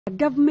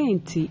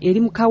Gavumenti eri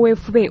mu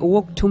kaweefube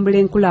ow'okutumbula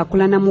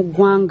enkulaakulana mu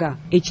ggwanga.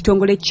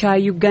 Ekitongole kya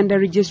Uganda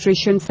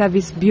Registration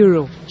Service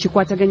Bureau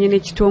kikwataganye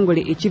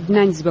n'ekitongole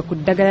ekivunaanyizibwa ku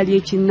ddagala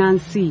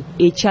ly'ekinnansi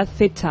ekya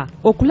Theta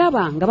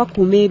okulaba nga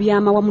bakuuma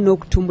ebyama wamu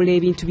n'okutumbula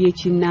ebintu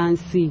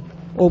by'ekinnansi.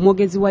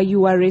 Omwogezi wa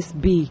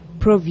URSB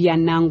Provia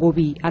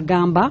Nangobi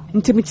agamba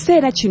nti mu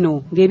kiseera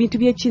kino ng'ebintu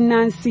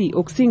by'ekinnansi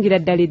okusingira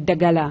ddala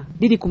eddagala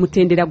liri ku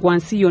mutendera gwa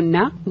nsi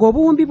yonna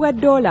ng'obuwumbi bwa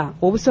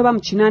 $8 obusoba mu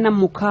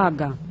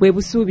 86 bwe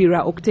busuubirwa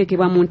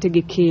okuteekebwa mu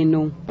ntegeka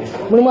eno.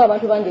 Mulimu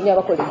abantu bangi nnyo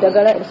abakola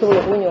eddagala erisobola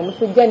okuwunya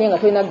omusujja naye nga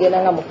tolina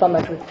kugenda nga mu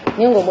famasi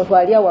naye ng'omuntu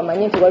ali awo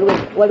amanye nti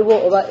waliwo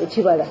oba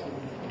ekibala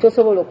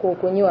kyosobola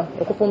okunywa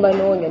okufumba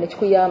n'onywa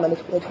nekikuyamba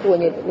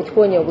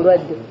nekikuwonya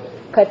obulwadde.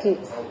 Kati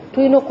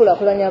tulina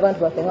okukulaakulanya abantu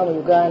baffe nga mu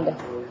Uganda.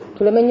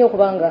 Tuleme nnyo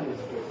okubanga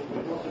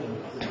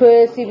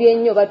twesibye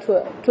nnyo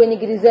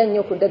twenyigiriza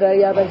nnyo ku ddagala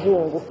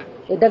ly'abazungu.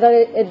 Eddagala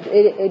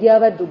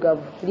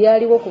ery'abaddugavu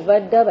lyaliwo kuva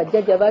dda,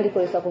 bajjajja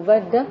baalikozesa kuva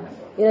dda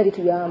era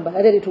lituyamba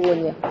era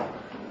lituwonya.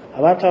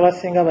 Abantu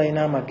abasinga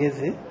balina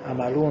amagezi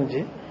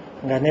amalungi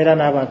nga neera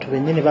n'abantu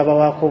bennyini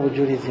babawaako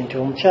obujulizi nti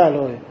omukyalo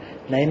oyo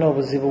nalina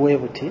obuzibu bwe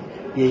buti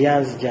ye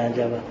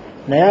yanzijanjaba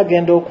naye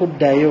agenda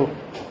okuddayo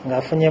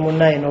ng'afunye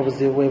munne alina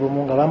obuzibu bwe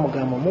bumu nga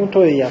bamugamba omuntu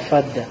oyo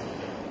yafa dda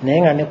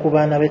naye nga ne ku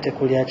baana be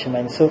tekuli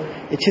akimanyi. So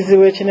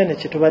ekizibu ekinene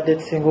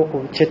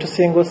kye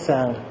tusinga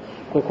osanga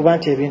kwe kuba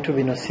nti ebintu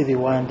bino si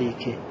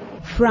biwandiike.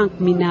 Frank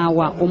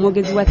Minawa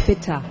omwogezi wa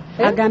Theta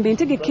agamba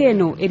entegeka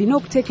eno erina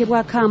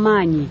okuteekebwako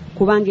amaanyi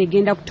kubanga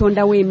egenda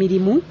kutondawo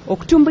emirimu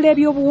okutumbula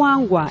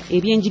ebyobuwangwa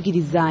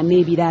ebyenjigiriza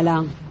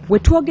n'ebirala. We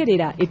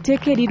twogerera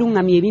etteeka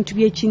eriruŋŋamya ebintu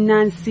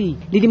by'ekinnansi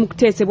liri mu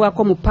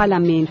kuteesebwako mu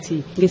Paalamenti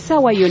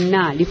ng'essaawa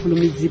yonna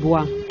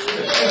lifulumizibwa.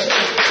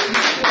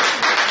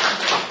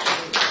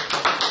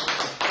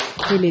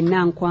 Helen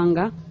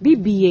Nankwanga,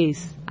 BBS,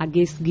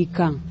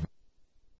 Agesigika.